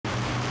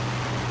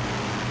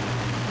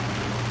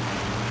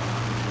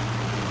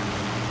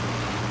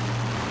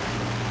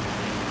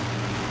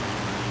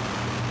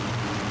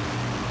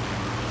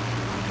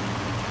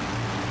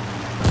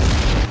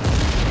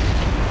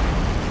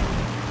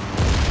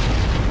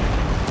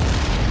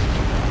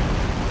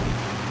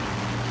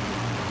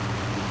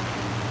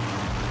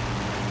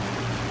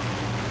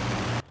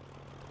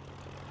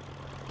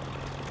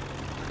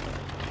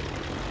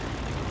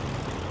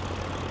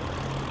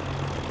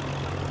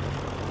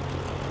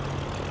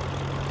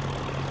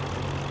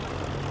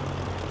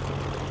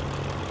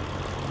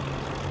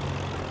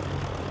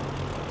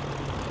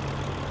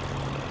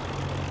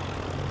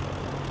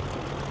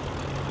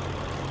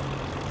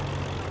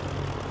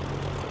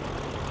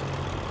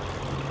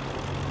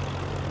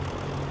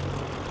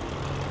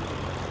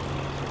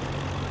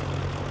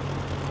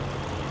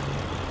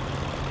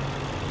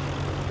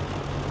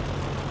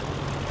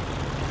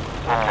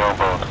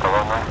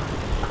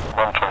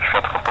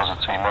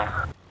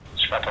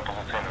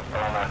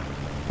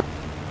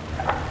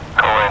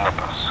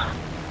zapas.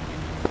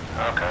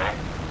 Okej.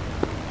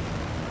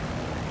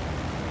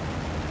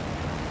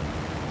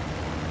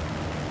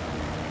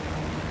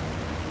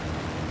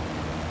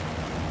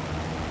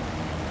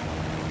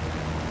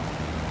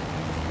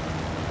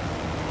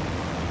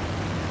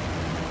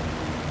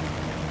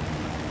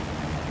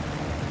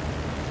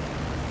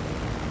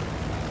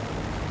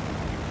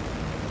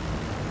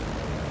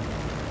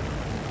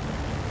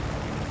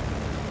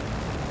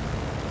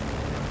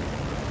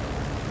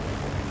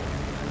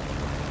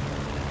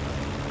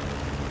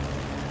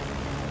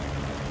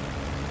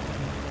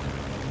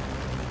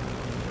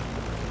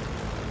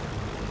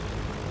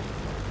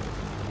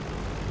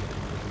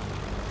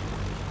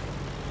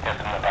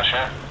 Jestem na pasie.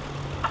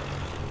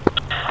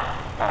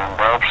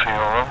 Dobra,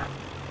 przyjąłem.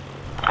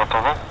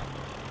 Gotowy?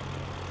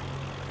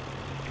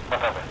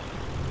 Gotowy.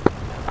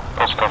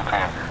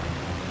 Postartujemy.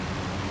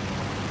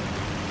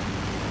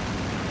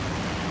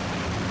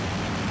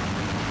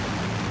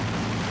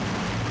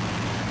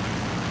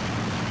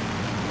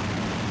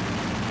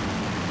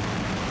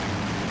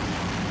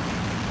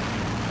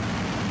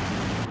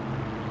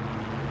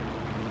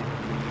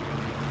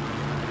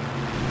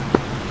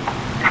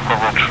 W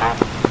powietrzu.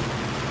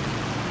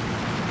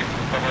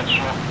 W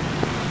powietrzu.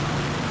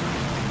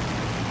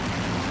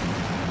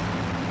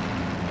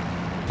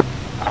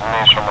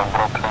 Zmniejszam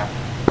obroty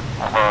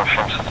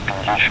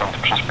 2850,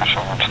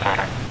 przyspieszenie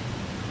 4.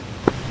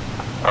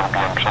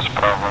 Odbijam przez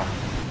prawo.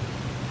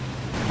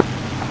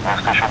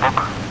 Jesteś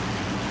obok?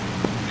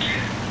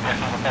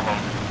 Jestem za tobą.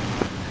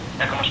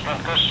 Jaką masz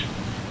prędkość?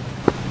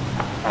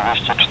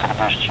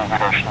 240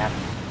 rośnie.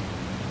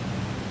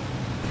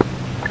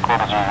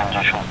 Kurs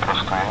 90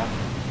 prostuje.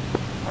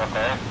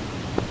 Okej.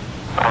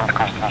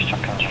 Prędkość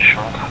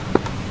 250.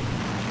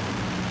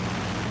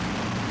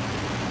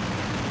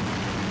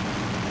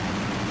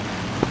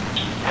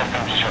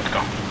 Jestem dziesiątką.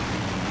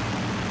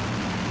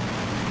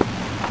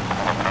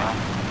 Dobra.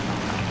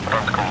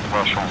 Prędkość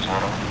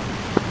 260.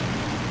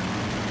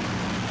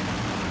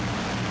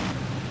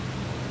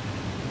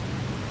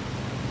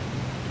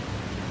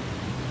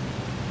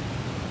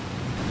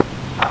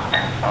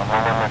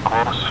 Zmieniamy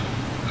kurs.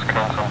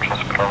 Skręcam przez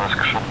prawe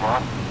skrzydło.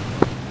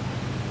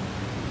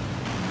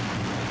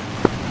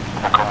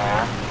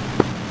 Wykonuję.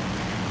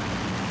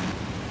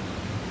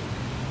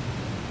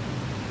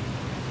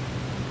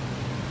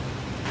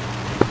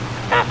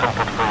 Jestem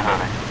po twojej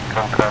lewej.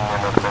 Centralnie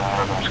na twoim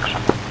lewym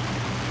skrzydle.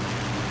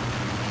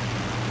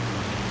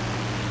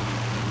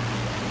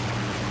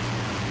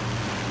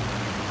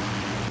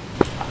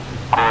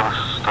 Kurs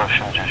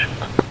 180.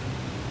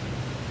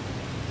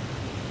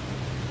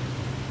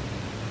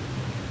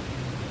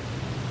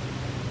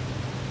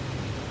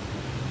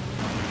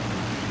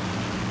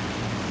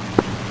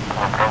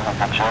 Naprawdę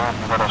będzie,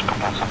 zaraz po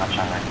pracy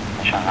będziemy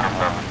i się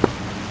zrównamy.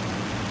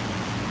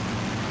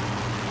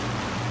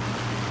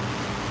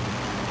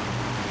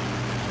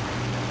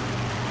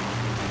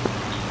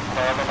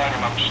 Załadowanie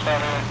mam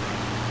 4,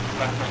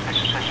 prędkość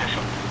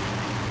 260.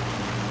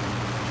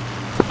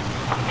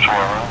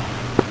 Przyjąłem.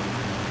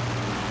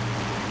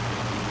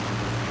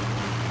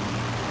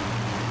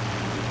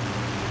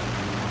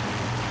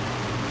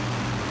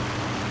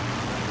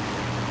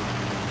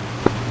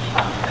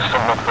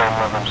 Jestem na twoim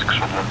lewym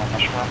skrzydle,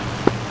 widzisz mnie?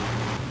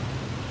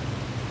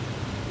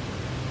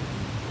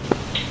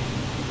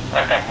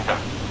 Tak, widzę.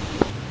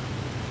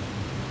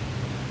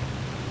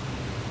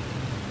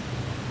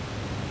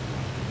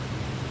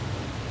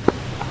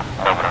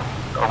 Dobra,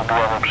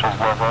 odbijamy przez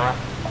lewo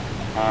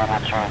i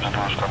lecimy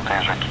wzdłuż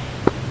tamtej rzeki.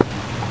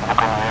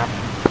 Wykonuję.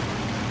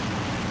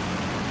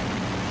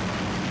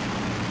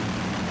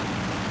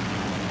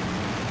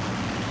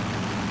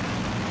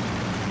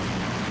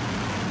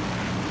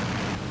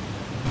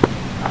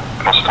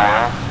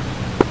 Prostuję.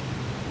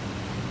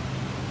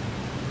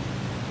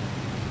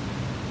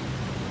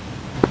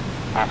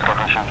 I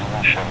trochę się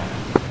wzniesiemy.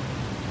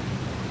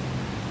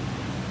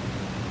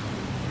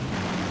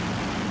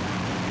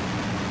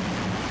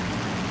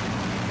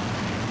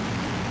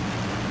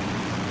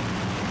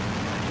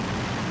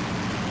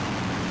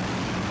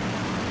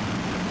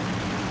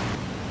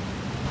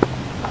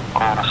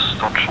 Kurs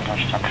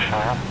 133.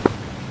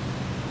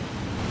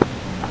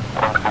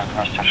 Prędkość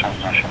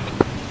 260.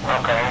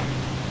 Okej.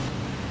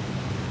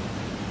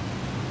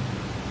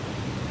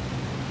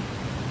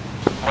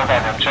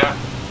 Doganiam cię.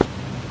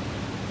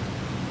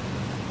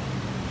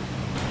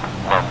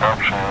 Dobra,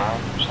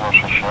 przyjąłem.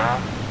 Wznoszę się.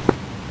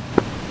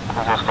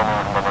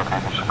 Zostanę chyba na tej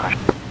wysokości.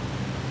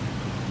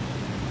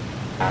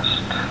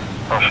 Jest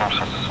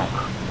 800 stóp.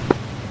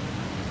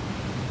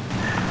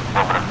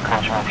 Dobra,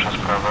 kręcimy przez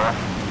prawo.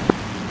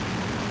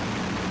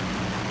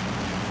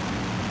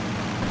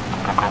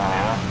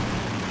 Wykonuję.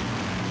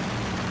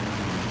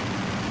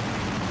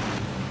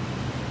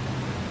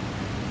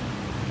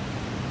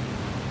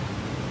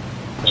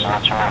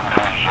 Zlecimy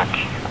wzdłuż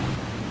rzeki.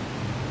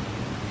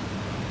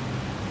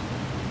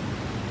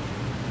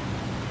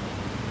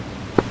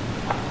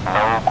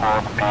 Na łuku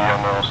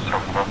odbijamy ostro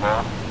w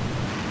lewo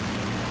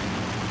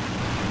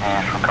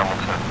i szukamy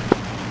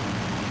celu.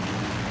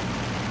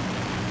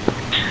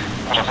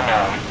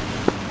 Zrozumiałem.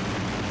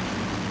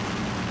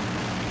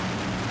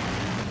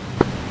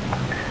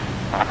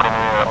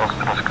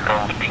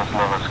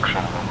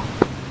 skrzydło.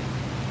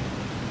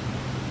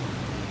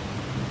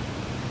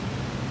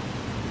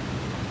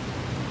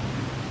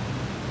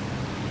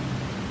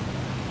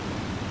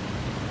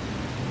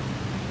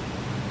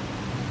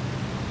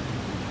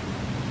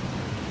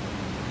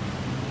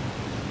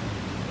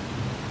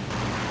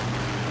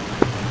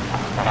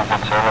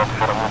 Widzę cel,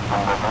 otwieram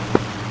bombowę.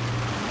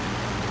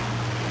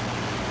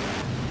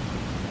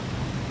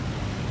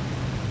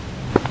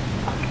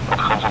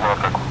 Podchodzę do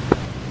ataku.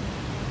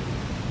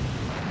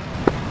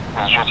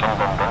 Zrzucam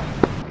bombę.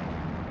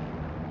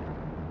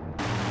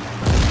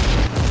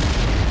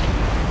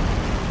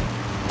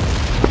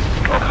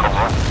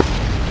 Odchodzę.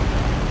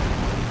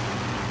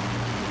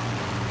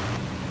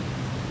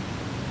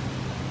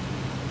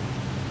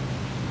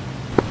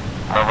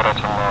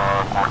 Nawracam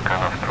na górkę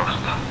na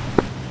wprost.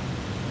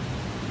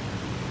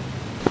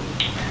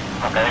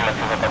 Okej,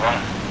 lecę za tobą.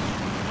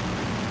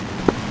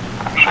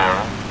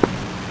 Przyjąłem.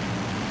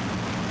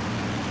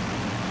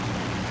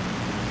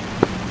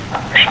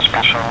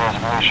 Przyspieszenie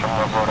zmniejszam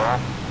na 0.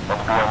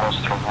 Odbijam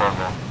ostro w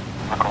lewo.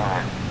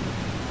 Wykonuję.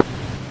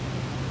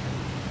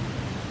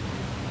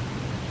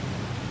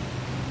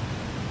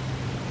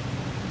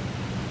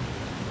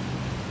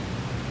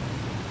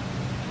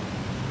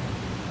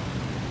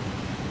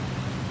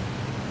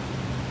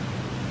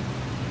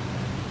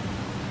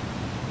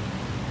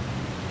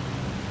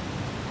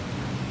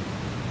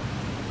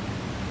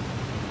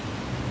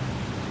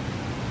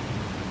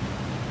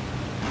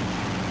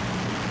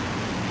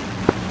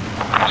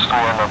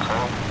 Prostuję na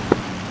cel.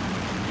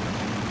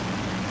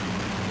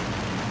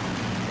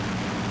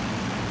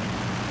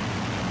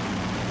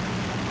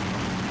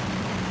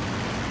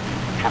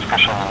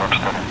 Przyspieszenie na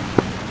 4.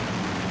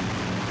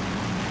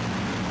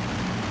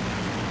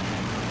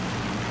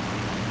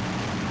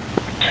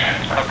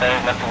 Okej,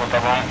 lecę za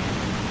tobą.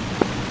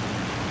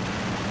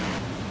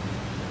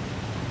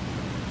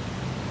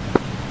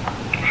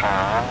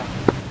 Przyjąłem.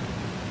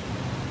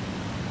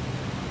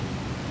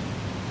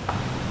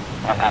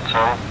 Widzę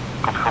cel.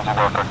 Podchodzę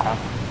do ataku.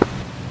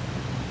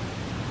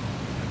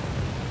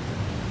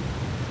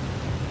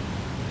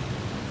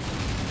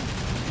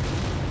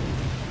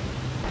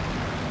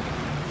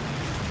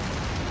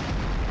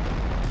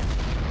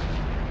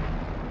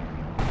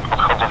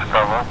 Odchodzę w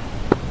prawo.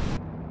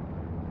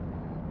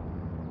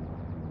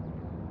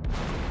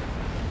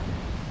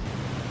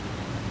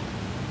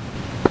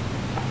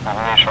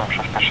 Zmniejszam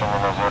przyspieszenie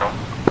na 0.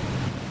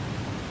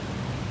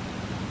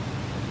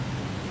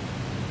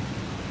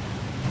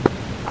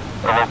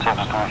 Lecę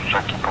wzdłuż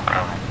rzeki po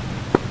prawej.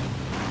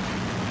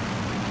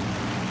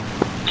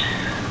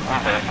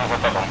 Widzę, jestem za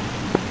tobą.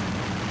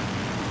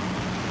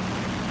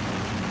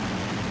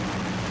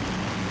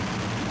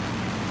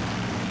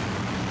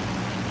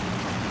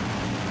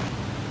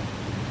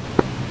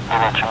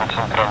 I lecimy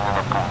centralnie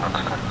na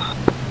północ teraz.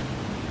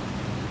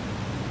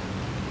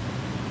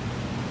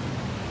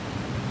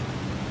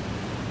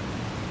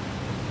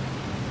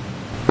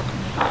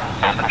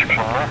 Jesteś przy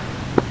mnie?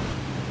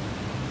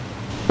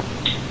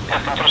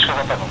 Jestem troszkę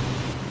za tobą.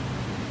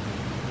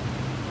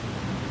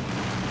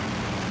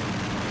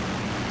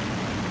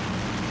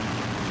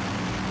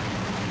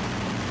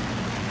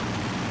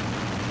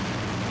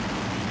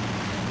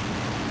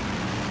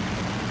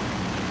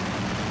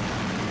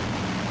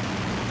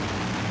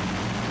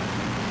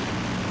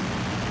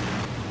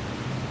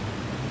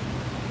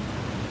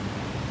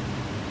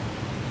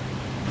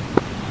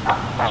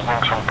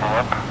 Zwiększam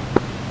pułap.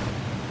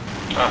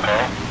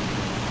 Okej.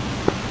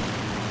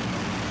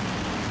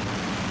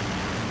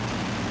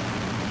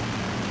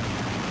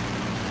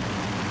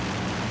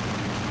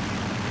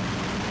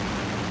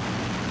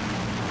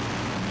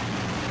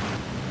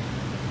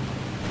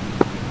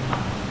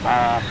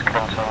 I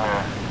skręcamy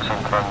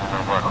centralnie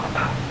na zachód.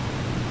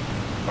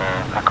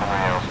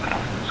 Wykonuję ostry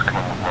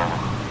skręt w lewo.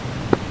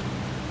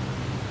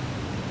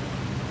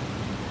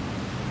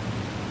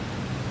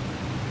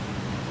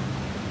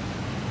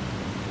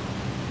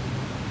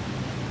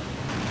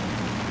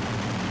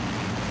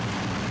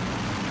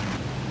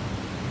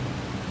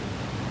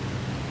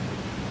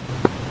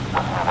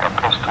 Dobra,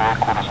 prostuję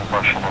kurs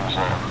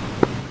 270.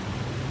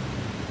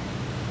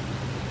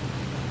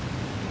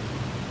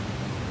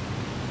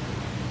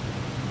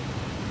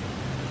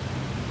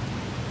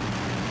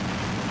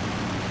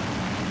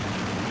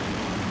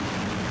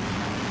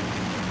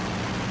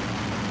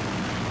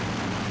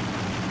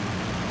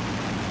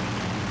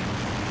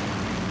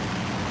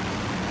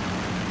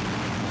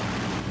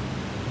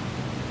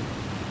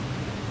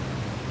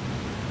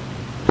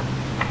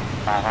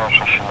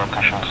 Znoszę się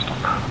na 1000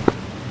 stóp.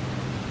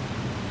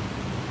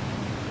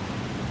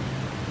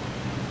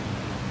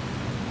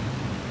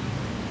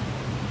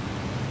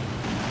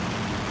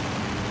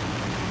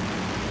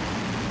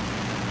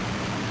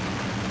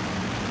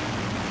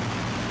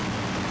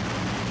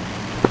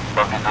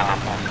 Widzę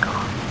lotnisko.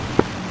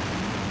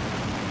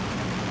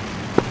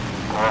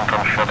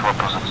 Włączam światła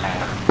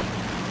pozycyjne.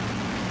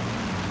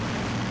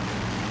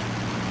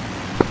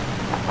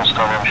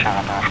 Ustawiam się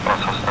wzdłuż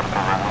pasa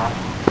startowego.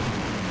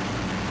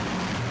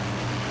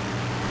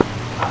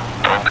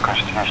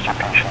 Prędkość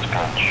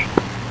 255.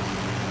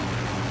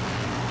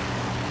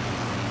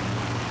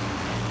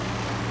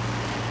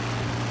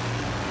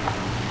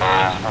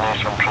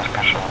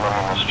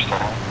 na -4.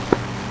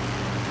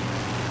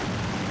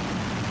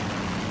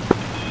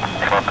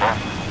 Kropę.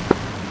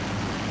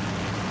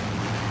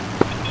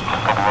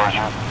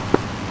 Podwoził.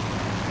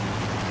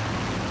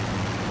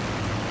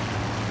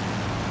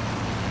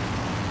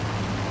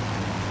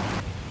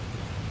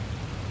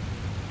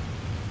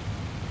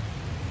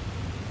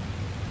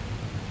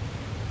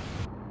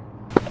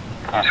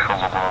 I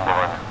schodzę do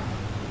lądowania.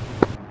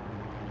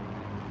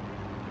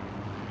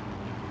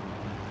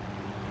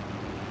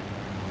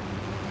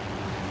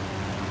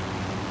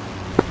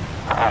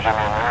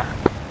 Poziemienie.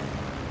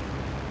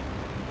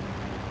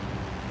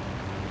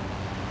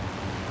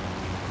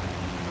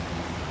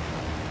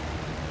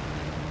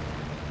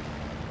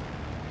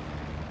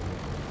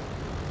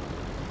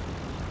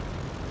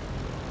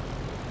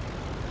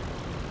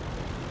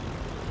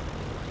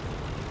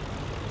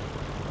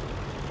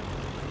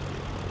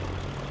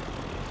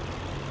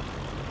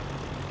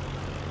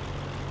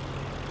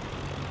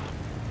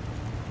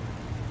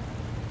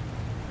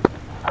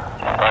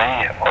 No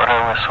i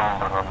orły są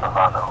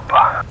wylądowane.